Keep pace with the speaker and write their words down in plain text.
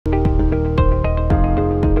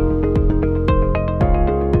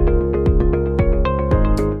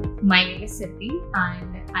Siddhi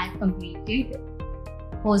and I have completed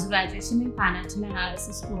Postgraduation in Financial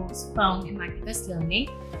Analysis course from Imarticus Learning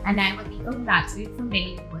and I am a B.Com graduate from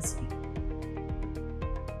Delhi University.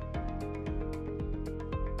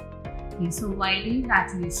 Okay, so while in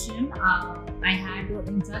graduation, I had an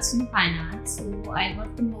interest in finance, so I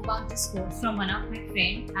got to know about this course from one of my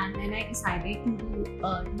friends and then I decided to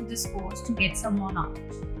do this course to get some more knowledge.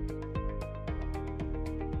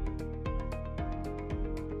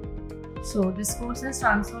 So this course has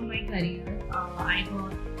transformed my career. I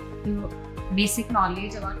got the basic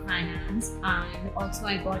knowledge about finance and also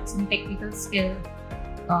I got some technical skills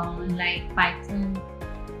like Python,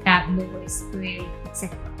 Tableau, SQL,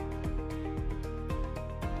 etc.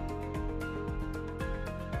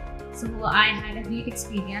 So I had a great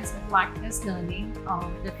experience with Imarticus Learning.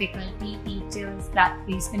 The faculty, teachers,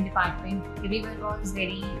 placement department, everyone was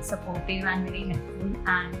very supportive and very helpful,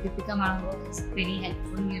 and 𝒂𝒂𝒏𝒂𝒏 was very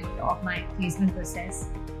helpful of my placement process.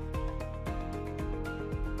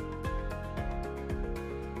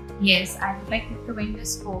 Yes, I would like to recommend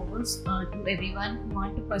this course to everyone who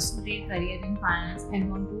want to pursue their career in finance and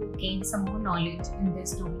want to gain some more knowledge in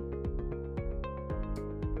this domain.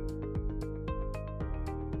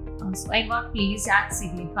 So I got placed at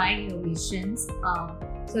Signify Innovations.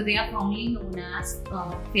 So they are formerly known as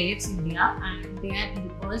Philips India and they are the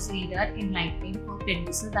first leader in lighting for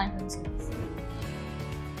producers and consumers.